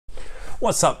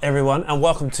What's up everyone, and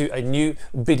welcome to a new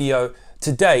video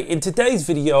today. In today's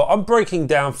video, I'm breaking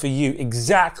down for you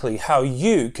exactly how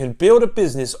you can build a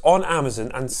business on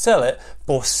Amazon and sell it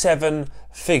for 7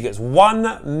 figures,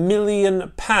 £1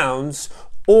 million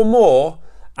or more,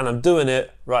 and I'm doing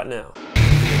it right now.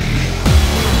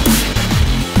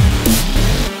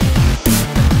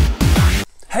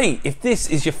 Hey, if this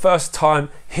is your first time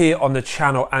here on the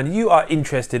channel and you are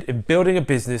interested in building a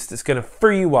business that's going to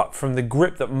free you up from the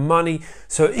grip that money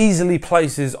so easily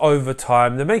places over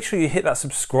time, then make sure you hit that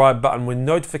subscribe button with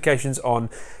notifications on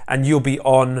and you'll be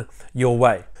on your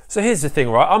way. So here's the thing,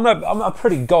 right? I'm a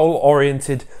pretty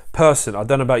goal-oriented person. I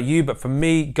don't know about you, but for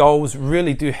me, goals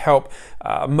really do help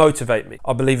motivate me.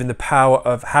 I believe in the power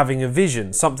of having a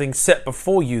vision, something set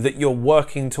before you that you're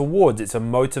working towards. It's a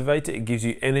motivator. It gives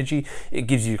you energy. It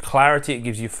gives you clarity. It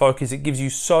gives you focus. It gives you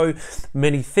so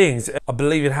many things. I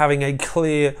believe in having a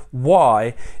clear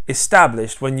why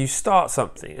established when you start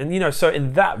something. And so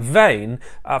in that vein,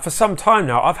 for some time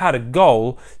now, I've had a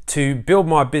goal to build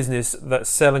my business that's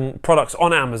selling products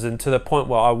on Amazon to the point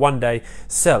where I one day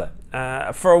sell it.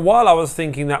 For a while I was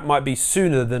thinking that might be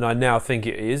sooner than I now think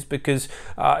it is, because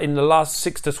in the last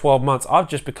 6 to 12 months I've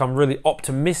just become really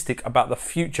optimistic about the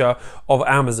future of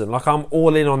Amazon. Like, I'm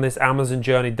all in on this Amazon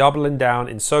journey, doubling down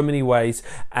in so many ways,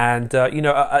 and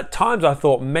at times I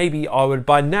thought maybe I would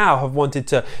by now have wanted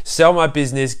to sell my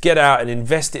business, get out and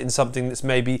invest it in something that's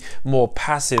maybe more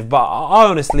passive, but I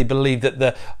honestly believe that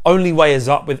the only way is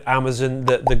up with Amazon.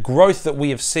 The growth that we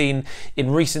have seen in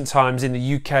recent times in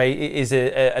the UK is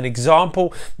an example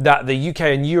that the UK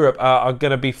and Europe are going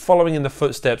to be following in the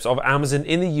footsteps of Amazon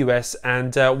in the US,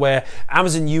 and where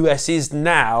Amazon US is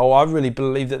now, I really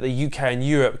believe that the UK and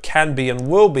Europe can be and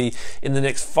will be in the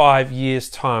next 5 years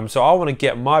time. So I want to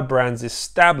get my brands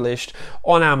established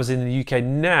on Amazon in the UK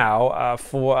now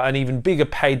for an even bigger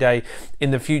payday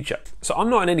in the future. So I'm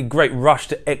not in any great rush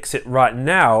to exit right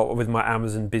now with my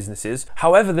Amazon businesses.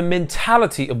 However, the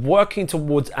mentality of working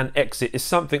towards an exit is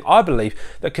something I believe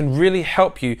that can really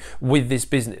help you with this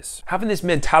business. Having this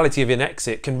mentality of an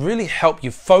exit can really help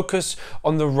you focus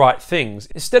on the right things.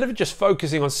 Instead of just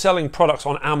focusing on selling products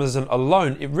on Amazon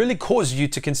alone, it really causes you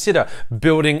to consider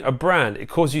building a brand. It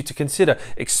causes you to consider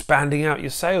expanding out your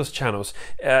sales channels,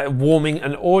 warming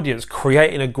an audience,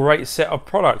 creating a great set of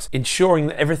products, ensuring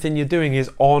that everything you're doing is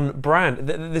on brand.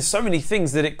 There's so many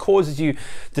things that it causes you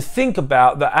to think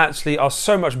about that actually are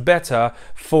so much better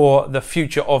for the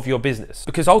future of your business.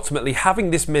 Because ultimately,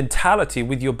 having this mentality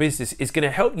with your business is going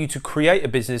to help you to create a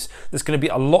business that's going to be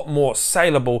a lot more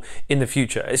saleable in the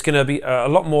future. It's going to be a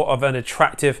lot more of an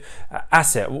attractive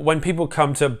asset. When people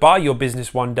come to buy your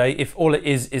business one day, if all it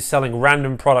is selling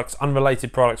random products,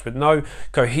 unrelated products with no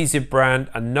cohesive brand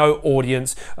and no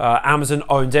audience, Amazon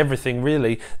owns everything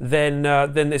really, then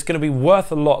it's going to be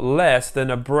worth a lot less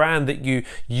than a brand that you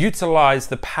utilize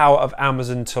the power of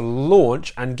Amazon to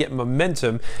launch and get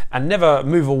momentum and never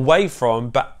move away from,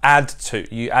 but add to.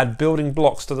 You add building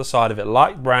blocks to the side of it,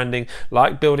 like branding,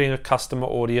 like building a customer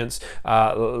audience,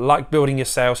 like building your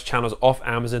sales channels off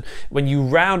Amazon. When you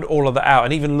round all of that out,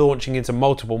 and even launching into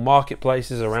multiple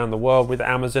marketplaces around the world with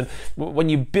Amazon, when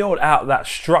you build out that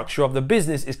structure of the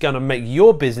business, it's going to make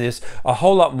your business a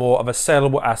whole lot more of a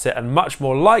saleable asset and much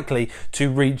more likely to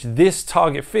reach this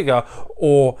target figure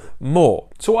or more.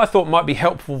 So what I thought might be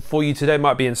helpful for you today,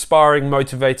 might be inspiring,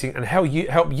 motivating, and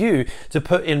help you to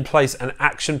put in place an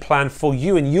action plan for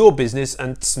you and your business,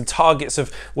 and some targets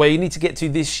of where you need to get to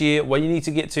this year, where you need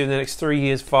to get to in the next 3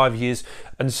 years, 5 years,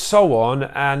 and so on,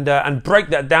 and break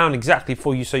that down exactly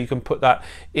for you so you can put that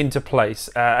into place,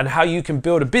 and how you can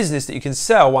build a business that you can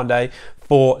sell one day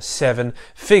for 7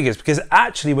 figures. Because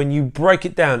actually, when you break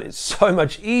it down, it's so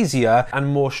much easier and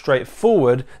more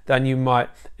straightforward than you might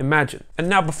imagine. And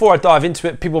now, before I dive into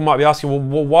it, people might be asking,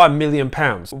 well, why £1 million?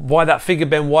 Why that figure,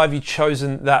 Ben? Why have you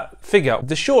chosen that figure?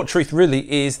 The short truth really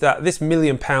is that this £1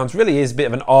 million really is a bit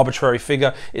of an arbitrary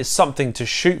figure. It's something to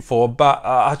shoot for, but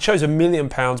I chose £1 million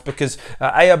because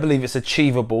A, I believe it's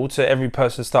achievable to every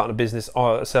person starting a business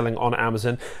selling on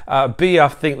Amazon. B, I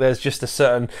think there's just a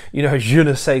certain, je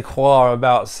ne sais quoi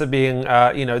about being,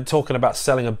 talking about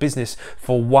selling a business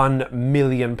for £1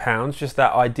 million. Just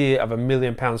that idea of £1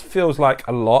 million feels like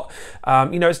a lot.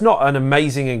 It's not an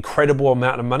amazing, incredible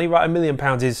amount of money, right? £1 million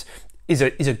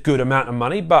is a good amount of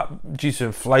money, but due to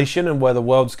inflation and where the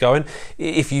world's going,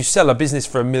 if you sell a business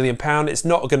for £1 million, it's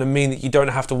not going to mean that you don't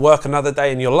have to work another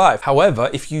day in your life. However,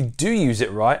 if you do use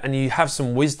it right and you have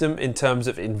some wisdom in terms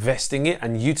of investing it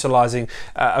and utilizing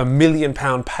a £1 million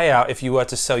payout if you were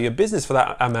to sell your business for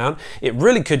that amount, it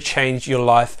really could change your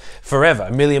life forever.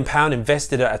 £1 million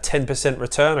invested at a 10%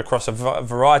 return across a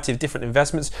variety of different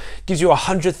investments gives you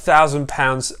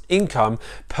 £100,000 income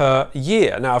per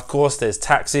year. Now, of course, there's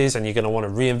taxes and you're going to want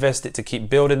to reinvest it to keep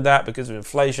building that because of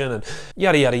inflation and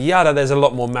yada, yada, yada. There's a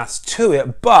lot more maths to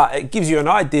it, but it gives you an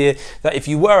idea that if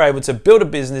you were able to build a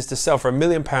business to sell for £1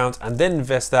 million and then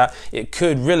invest that, it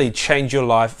could really change your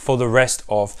life for the rest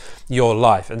of your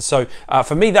life. And so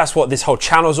for me, that's what this whole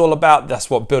channel is all about. That's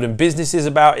what building business is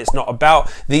about. It's not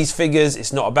about these figures.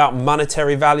 It's not about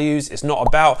monetary values. It's not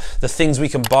about the things we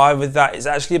can buy with that. It's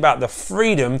actually about the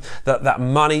freedom that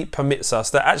money permits us,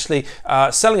 that actually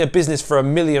selling a business for £1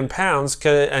 million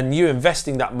and you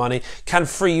investing that money can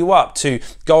free you up to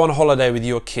go on holiday with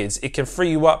your kids. It can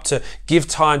free you up to give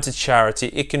time to charity.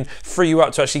 It can free you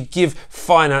up to actually give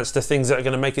finance to things that are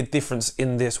going to make a difference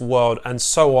in this world, and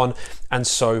so on and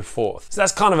so forth. So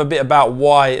that's kind of a bit about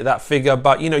why that figure,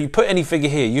 but you know, you put any figure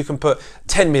here, you can put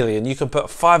 10 million, you can put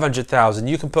 500,000,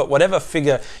 you can put whatever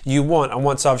figure you want, and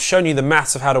once I've shown you the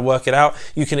maths of how to work it out,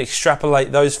 you can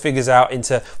extrapolate those figures out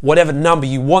into whatever number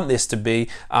you want this to be.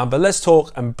 But let's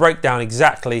talk and break down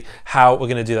exactly how we're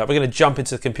going to do that. We're going to jump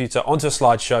into the computer, onto a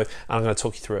slideshow, and I'm going to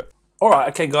talk you through it. All right,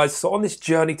 okay guys, so on this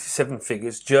journey to 7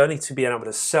 figures, journey to being able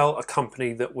to sell a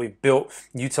company that we've built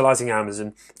utilizing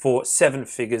Amazon for 7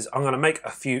 figures, I'm going to make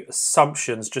a few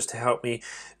assumptions just to help me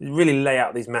really lay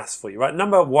out these maths for you, right?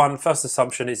 Number one, first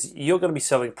assumption is you're going to be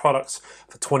selling products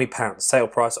for £20, sale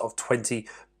price of £20.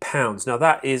 Now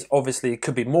that is obviously, it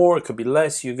could be more, it could be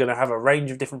less. You're going to have a range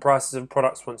of different prices of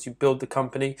products once you build the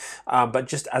company, but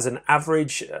just as an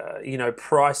average you know,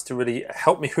 price to really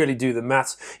help me really do the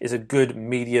maths is a good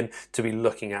median to be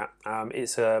looking at.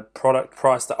 It's a product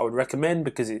price that I would recommend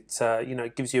because it's you know,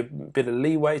 it gives you a bit of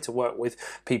leeway to work with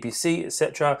PPC,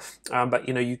 etc. But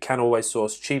you know, you can always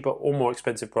source cheaper or more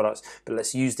expensive products, but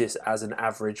let's use this as an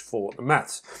average for the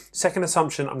maths. Second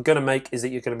assumption I'm going to make is that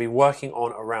you're going to be working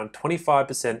on around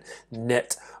 25%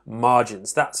 net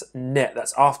margins. That's net,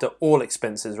 that's after all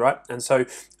expenses, right? And so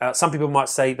some people might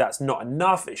say that's not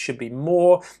enough, it should be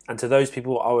more, and to those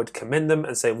people I would commend them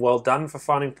and say well done for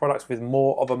finding products with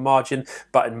more of a margin.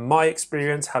 But in my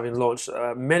experience, having launched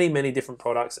many different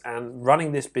products and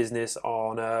running this business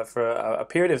on for a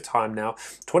period of time now,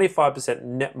 25%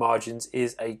 net margins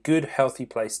is a good healthy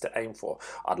place to aim for.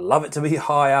 I'd love it to be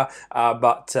higher,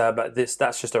 but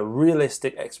that's just a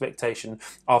realistic expectation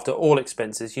after all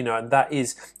expenses, you know, and that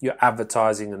is your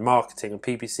advertising and marketing and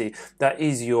PPC, that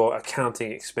is your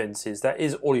accounting expenses, that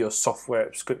is all your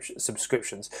software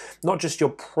subscriptions, not just your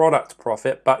product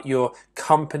profit, but your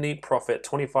company profit.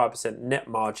 25% net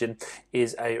margin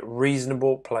is a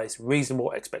reasonable place,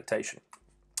 reasonable expectation.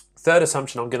 Third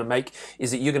assumption I'm going to make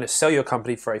is that you're going to sell your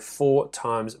company for a 4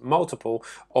 times multiple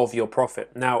of your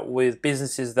profit. Now, with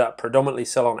businesses that predominantly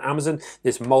sell on Amazon,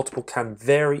 this multiple can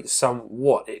vary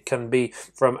somewhat. It can be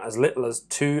from as little as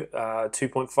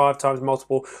 2.5 times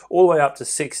multiple, all the way up to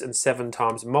 6 and 7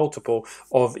 times multiple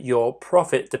of your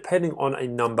profit, depending on a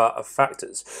number of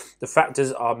factors. The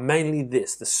factors are mainly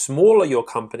this: the smaller your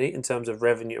company in terms of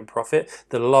revenue and profit,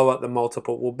 the lower the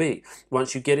multiple will be.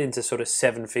 Once you get into sort of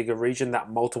 7-figure region,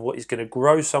 that multiple is going to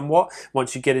grow somewhat.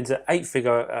 Once you get into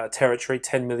 8-figure territory,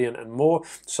 10 million and more,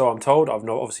 so I'm told. I've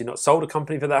obviously not sold a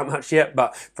company for that much yet,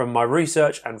 but from my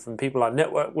research and from people I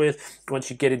network with, once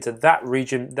you get into that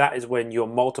region, that is when your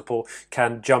multiple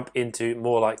can jump into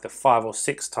more like the 5 or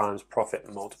 6 times profit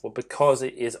multiple, because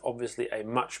it is obviously a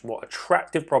much more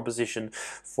attractive proposition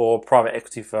for private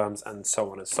equity firms and so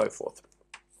on and so forth.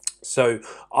 So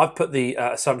I've put the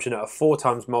assumption at a 4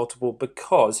 times multiple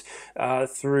because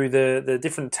through the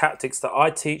different tactics that I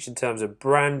teach in terms of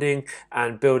branding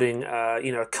and building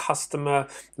you know, a customer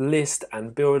list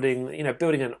and building, you know,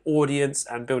 building an audience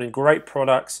and building great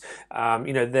products,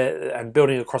 you know, and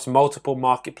building across multiple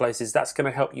marketplaces, that's going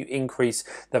to help you increase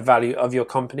the value of your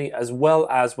company, as well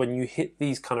as when you hit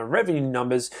these kind of revenue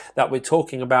numbers that we're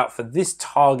talking about for this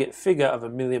target figure of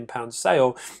 £1 million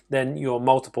sale, then your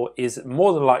multiple is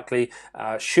more than likely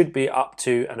should be up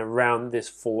to and around this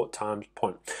 4 times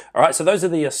point. All right, so those are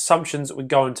the assumptions that we're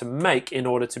going to make in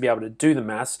order to be able to do the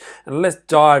maths. And let's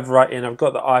dive right in. I've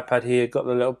got the iPad here, got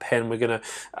the little pen. We're going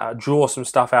to draw some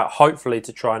stuff out, hopefully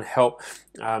to try and help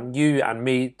you and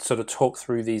me sort of talk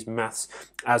through these maths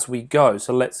as we go.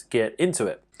 So let's get into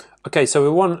it. Okay, so we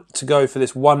want to go for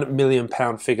this £1 million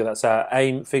figure. That's our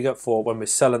aim figure for when we're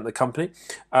selling the company.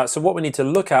 So what we need to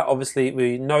look at, obviously,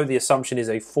 we know the assumption is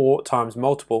a 4 times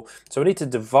multiple. So we need to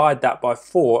divide that by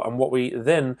 4, and what we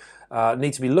then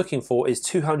need to be looking for is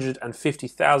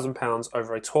 £250,000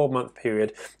 over a 12-month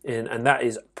period, and that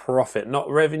is profit, not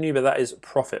revenue, but that is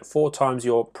profit. 4 times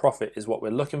your profit is what we're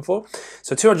looking for.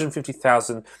 So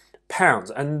 £250,000.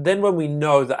 And then when we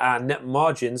know that our net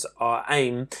margins, our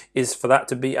aim is for that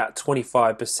to be at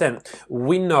 25%,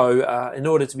 we know in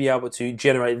order to be able to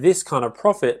generate this kind of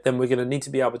profit, then we're going to need to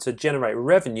be able to generate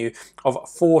revenue of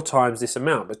 4 times this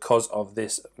amount because of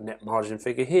this net margin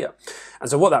figure here. And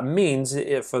so what that means,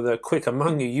 for the quick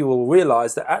among you, you will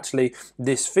realize that actually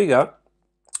this figure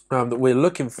that we're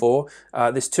looking for,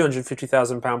 this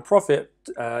 £250,000 profit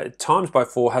times by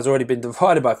 4 has already been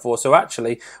divided by 4. So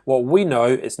actually what we know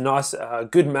is nice,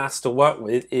 good maths to work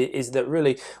with, is that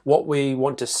really what we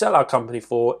want to sell our company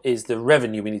for is the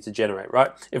revenue we need to generate,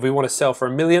 right? If we want to sell for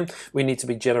 £1 million, we need to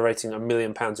be generating £1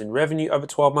 million in revenue over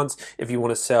 12 months. If you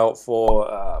want to sell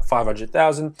for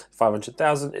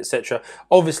 500,000, etc.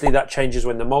 Obviously that changes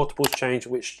when the multiples change,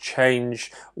 which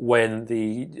change when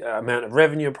the amount of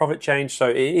revenue and profit change. So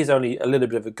it is only a little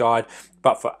bit of a guide,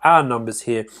 but for our numbers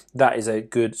here, that is a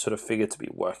good sort of figure to be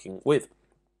working with.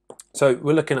 So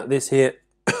we're looking at this here,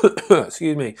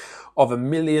 excuse me, of £1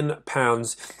 million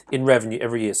in revenue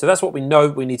every year. So that's what we know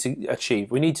we need to achieve.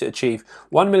 We need to achieve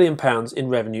 £1 million in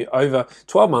revenue over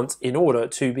 12 months in order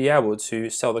to be able to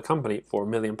sell the company for £1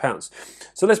 million.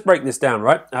 So let's break this down,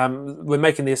 right? We're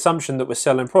making the assumption that we're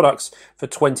selling products for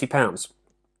 £20.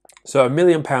 So £1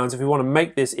 million, if we want to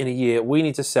make this in a year, we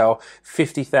need to sell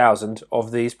 50,000 of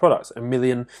these products. 1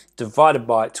 million divided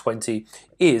by 20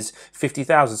 is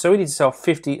 50,000. So we need to sell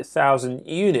 50,000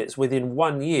 units within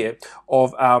 1 year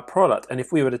of our product. And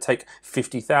if we were to take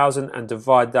 50,000 and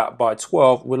divide that by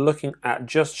 12, we're looking at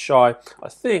just shy, I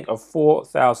think, of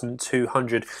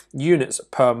 4,200 units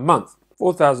per month.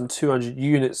 4,200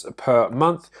 units per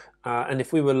month. And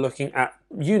if we were looking at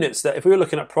units, that if we were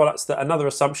looking at products, that another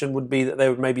assumption would be that they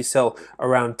would maybe sell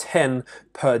around 10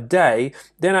 per day,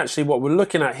 then actually what we're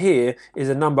looking at here is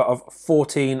a number of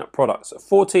 14 products.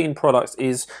 14 products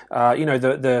is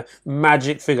the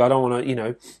magic figure. I don't want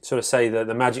to sort of say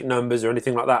the magic numbers or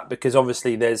anything like that, because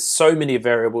obviously there's so many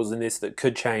variables in this that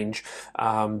could change,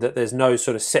 that there's no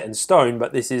sort of set in stone,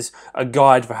 but this is a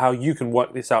guide for how you can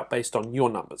work this out based on your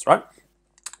numbers, right?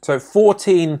 So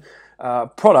 14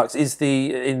 products is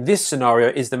in this scenario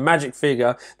is the magic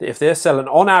figure that if they're selling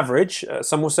on average,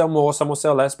 some will sell more, some will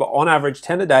sell less, but on average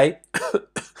 10 a day,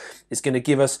 it's going to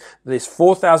give us this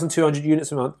 4,200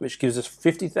 units a month, which gives us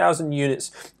 50,000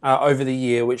 units over the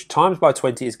year, which times by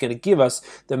 20 is going to give us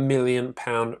the £1 million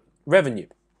revenue.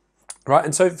 Right,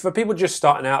 and so for people just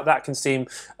starting out, that can seem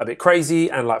a bit crazy,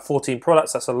 and like 14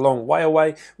 products, that's a long way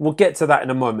away. We'll get to that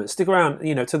in a moment. Stick around,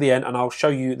 to the end, and I'll show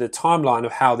you the timeline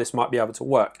of how this might be able to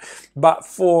work. But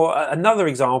for another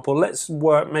example, let's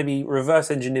maybe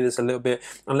reverse engineer this a little bit,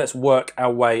 and let's work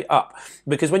our way up.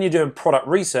 Because when you're doing product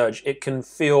research, it can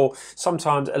feel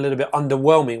sometimes a little bit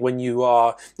underwhelming when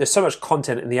there's so much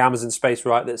content in the Amazon space,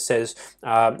 right, that says,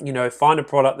 find a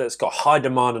product that's got high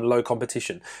demand and low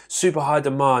competition. Super high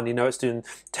demand, it's doing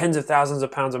tens of thousands of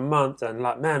pounds a month, and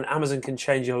like, man, Amazon can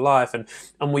change your life, and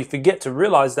we forget to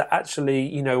realize that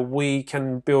actually we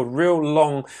can build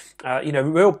real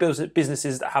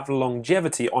businesses that have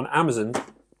longevity on Amazon,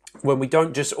 when we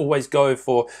don't just always go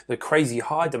for the crazy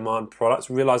high demand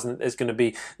products, realizing that there's going to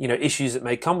be issues that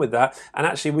may come with that, and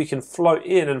actually we can float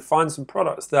in and find some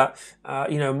products that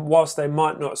whilst they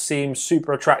might not seem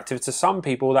super attractive to some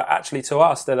people, that actually to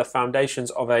us they're the foundations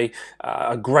of a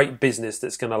great business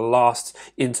that's going to last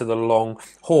into the long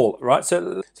haul, right?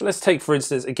 So let's take, for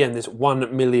instance, again, this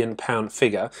 £1 million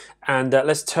figure, and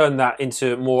let's turn that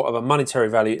into more of a monetary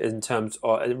value in terms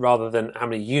of, rather than how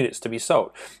many units to be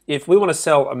sold. If we want to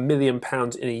sell £1 million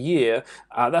in a year,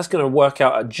 that's going to work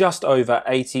out at just over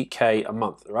 80k a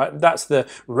month, right? That's the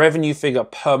revenue figure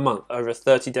per month over a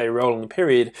 30-day rolling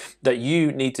period that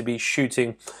you need to be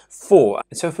shooting for.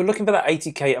 So if we're looking for that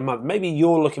 80k a month, maybe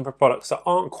you're looking for products that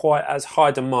aren't quite as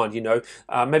high demand,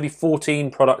 maybe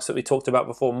 14 products that we talked about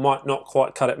before might not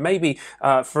quite cut it. Maybe,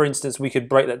 for instance, we could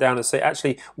break that down and say,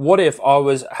 actually, what if I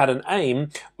had an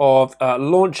aim of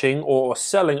launching or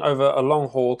selling over a long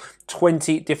haul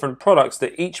 20 different products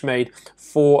that each made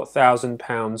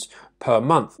 £4,000 per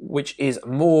month, which is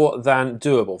more than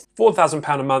doable.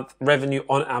 £4,000 a month revenue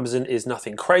on Amazon is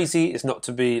nothing crazy. It's not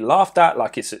to be laughed at.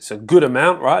 Like it's a good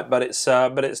amount, right? But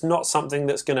it's not something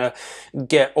that's going to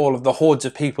get all of the hordes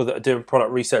of people that are doing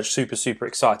product research super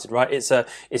excited, right? It's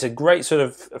a great sort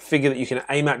of figure that you can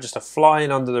aim at, just to fly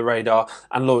in under the radar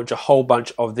and launch a whole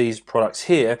bunch of these products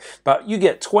here. But you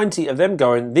get 20 of them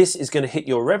going, this is going to hit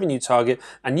your revenue target,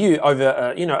 and you over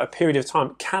a period of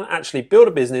time can actually build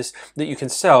a business that you can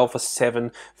sell for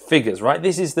 7 figures, right?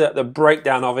 This is the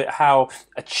breakdown of it, how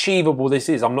achievable this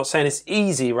is. I'm not saying it's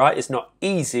easy, right? It's not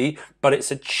easy, but it's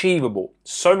achievable.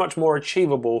 So much more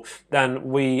achievable than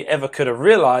we ever could have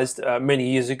realized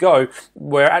many years ago,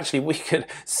 where actually we could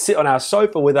sit on our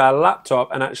sofa with our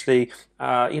laptop and actually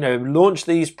launch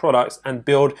these products and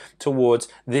build towards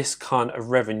this kind of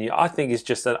revenue. I think it's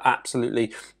just an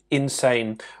absolutely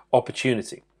insane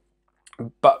opportunity.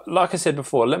 But like I said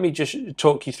before, let me just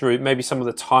talk you through maybe some of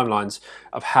the timelines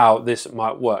of how this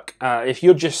might work. If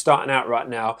you're just starting out right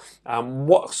now,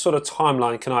 what sort of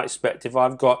timeline can I expect? If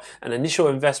I've got an initial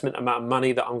investment amount of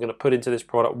money that I'm going to put into this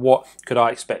product, what could I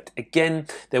expect? Again,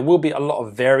 there will be a lot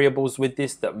of variables with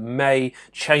this that may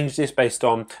change this based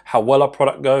on how well our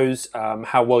product goes,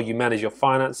 how well you manage your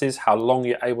finances, how long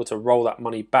you're able to roll that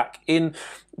money back in.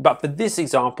 But for this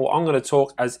example, I'm going to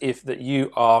talk as if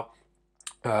you are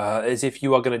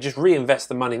going to just reinvest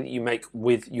the money that you make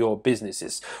with your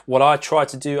businesses. What I try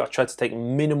to do, I try to take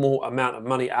minimal amount of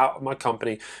money out of my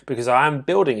company because I am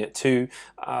building it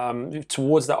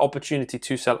towards that opportunity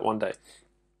to sell it one day.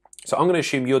 So I'm going to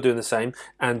assume you're doing the same,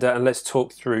 and let's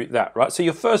talk through that, right? So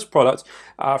your first product,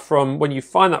 from when you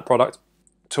find that product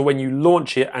to when you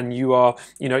launch it and you are,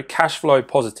 cash flow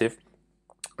positive,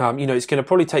 it's going to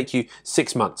probably take you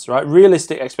 6 months, right?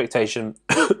 Realistic expectation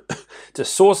to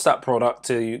source that product,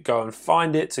 to go and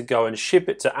find it, to go and ship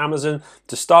it to Amazon,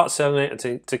 to start selling it,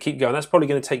 and to keep going. That's probably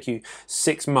going to take you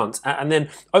 6 months. And then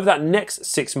over that next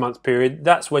 6 month period,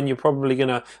 that's when you're probably going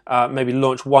to maybe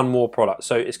launch one more product.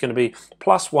 So it's going to be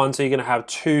 +1, so you're going to have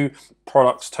 2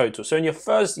 products total. So in your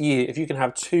first year, if you can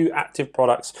have 2 active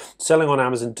products selling on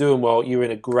Amazon, doing well, you're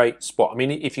in a great spot. I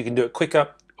mean, if you can do it quicker,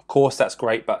 of course, that's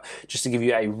great, but just to give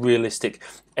you a realistic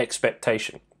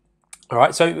expectation. All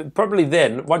right, so probably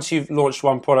then, once you've launched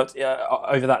one product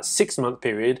over that 6 month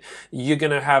period, you're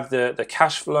going to have the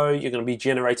cash flow, you're going to be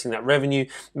generating that revenue,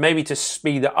 maybe to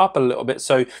speed it up a little bit.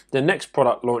 So the next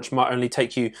product launch might only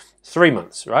take you 3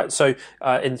 months, right? So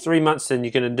in 3 months, then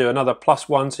you're going to do another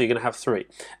 +1, so you're going to have 3.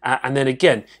 And then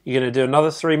again, you're going to do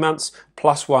another 3 months,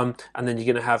 +1, and then you're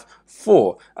going to have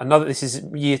 4. This is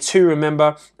year 2,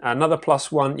 remember, another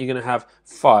 +1, you're going to have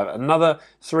 5. Another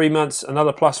 3 months,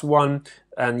 another +1,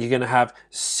 and you're going to have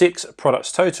 6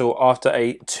 products total after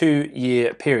a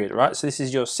 2-year period, right? So this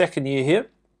is your second year here.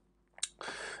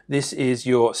 This is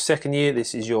your second year,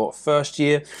 this is your first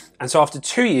year. And so after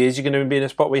 2 years, you're going to be in a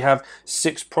spot where you have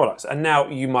 6 products. And now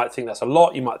you might think that's a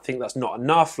lot, you might think that's not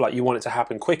enough, like you want it to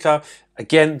happen quicker.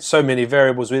 Again, so many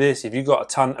variables with this. If you've got a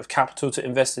ton of capital to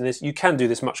invest in this, you can do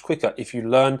this much quicker if you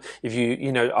learn, if you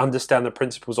understand the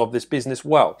principles of this business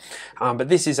well. But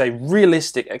this is a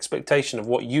realistic expectation of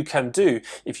what you can do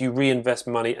if you reinvest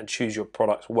money and choose your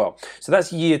products well. So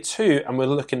that's year 2, and we're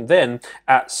looking then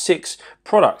at 6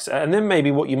 products. And then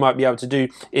maybe what you might be able to do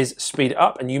is speed it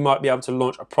up, and you might be able to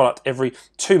launch a product every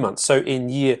 2 months. So in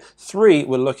year 3,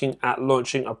 we're looking at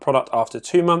launching a product after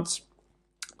 2 months.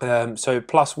 So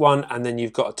 +1, and then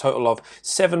you've got a total of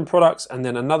 7 products, and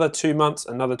then another 2 months,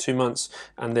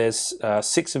 and there's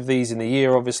 6 of these in the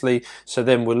year, obviously. So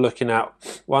then we're looking at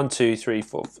 1, 2, 3,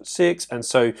 4, 6, and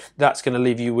so that's going to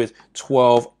leave you with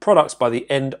 12 products by the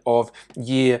end of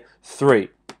year 3.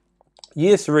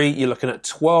 Year 3, you're looking at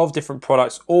 12 different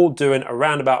products, all doing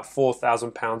around about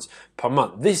 £4,000 per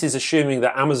month. This is assuming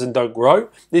that Amazon don't grow.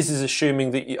 This is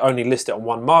assuming that you only list it on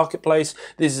one marketplace.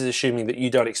 This is assuming that you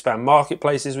don't expand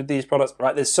marketplaces with these products,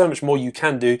 right? There's so much more you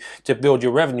can do to build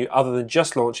your revenue other than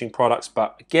just launching products,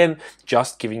 but again,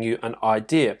 just giving you an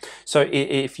idea. So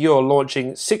if you're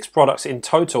launching 6 products in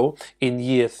total in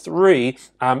year 3,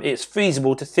 it's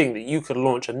feasible to think that you could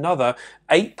launch another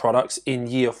 8 products in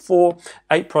year 4.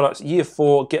 8 products, year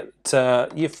 4, get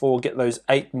those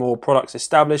 8 more products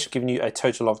established, giving you a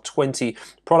total of 20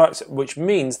 products, which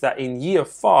means that in year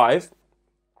 5,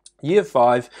 Year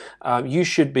 5, you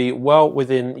should be well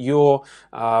within your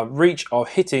reach of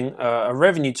hitting a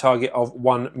revenue target of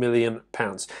 £1 million.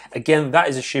 Again, that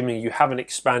is assuming you haven't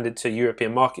expanded to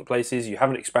European marketplaces, you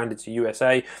haven't expanded to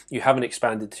USA, you haven't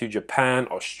expanded to Japan,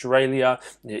 Australia,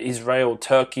 Israel,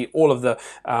 Turkey, all of the,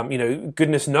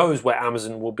 goodness knows where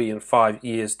Amazon will be in 5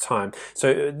 years' time.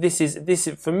 So this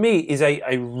for me is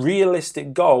a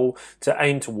realistic goal to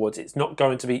aim towards. It's not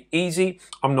going to be easy.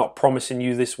 I'm not promising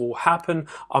you this will happen.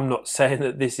 I'm not saying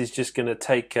that this is just going to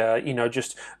take,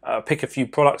 pick a few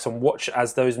products and watch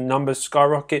as those numbers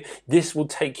skyrocket. This will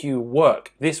take you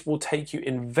work. This will take you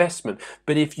investment.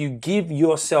 But if you give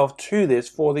yourself to this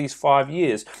for these 5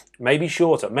 years, maybe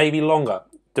shorter, maybe longer,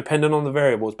 depending on the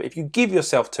variables, but if you give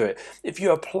yourself to it, if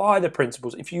you apply the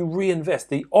principles, if you reinvest,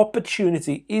 the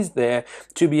opportunity is there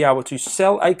to be able to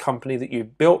sell a company that you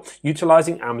built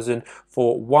utilizing Amazon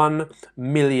for £1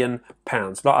 million.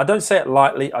 Like, I don't say it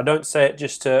lightly. I don't say it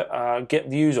just to get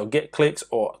views or get clicks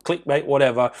or clickbait,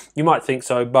 whatever. You might think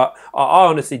so, but I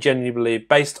honestly, genuinely believe,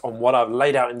 based on what I've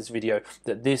laid out in this video,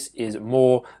 that this is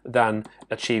more than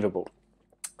achievable.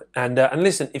 And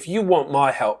listen, if you want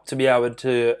my help to be able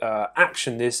to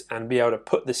action this and be able to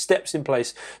put the steps in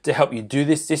place to help you do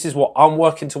this, this is what I'm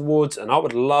working towards, and I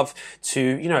would love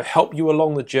to, help you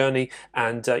along the journey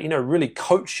and, really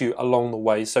coach you along the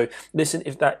way. So listen,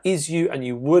 if that is you and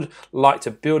you would like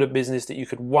to build a business that you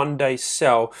could one day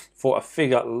sell for a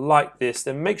figure like this,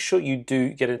 then make sure you do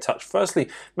get in touch. Firstly,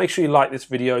 make sure you like this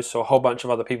video so a whole bunch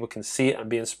of other people can see it and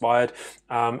be inspired.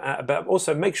 But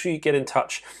also make sure you get in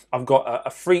touch. I've got a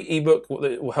free ebook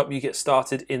that will help you get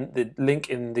started. In the link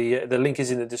the link is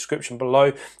in the description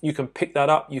below. You can pick that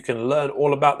up. You can learn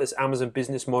all about this Amazon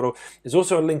business model. There's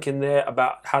also a link in there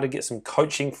about how to get some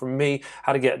coaching from me,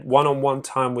 how to get one-on-one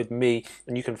time with me,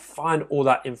 and you can find all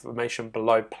that information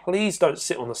below. Please don't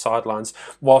sit on the sidelines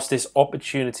whilst this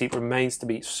opportunity remains to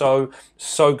be so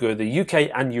good. The UK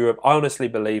and Europe, I honestly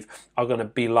believe, are going to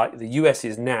be like the US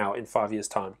is now in 5 years'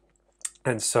 time.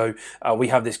 And so we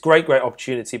have this great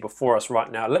opportunity before us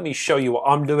right now. Let me show you what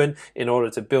I'm doing in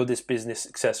order to build this business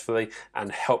successfully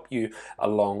and help you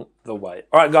along the way.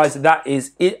 All right, guys, that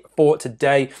is it for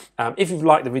today. If you've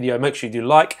liked the video, make sure you do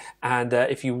like. And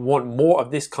if you want more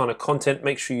of this kind of content,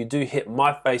 make sure you do hit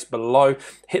my face below.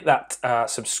 Hit that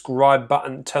subscribe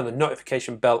button, turn the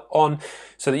notification bell on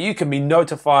so that you can be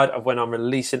notified of when I'm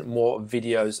releasing more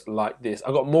videos like this.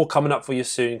 I've got more coming up for you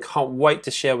soon. Can't wait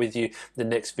to share with you the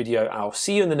next video. I'll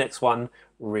see you in the next one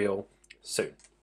real soon.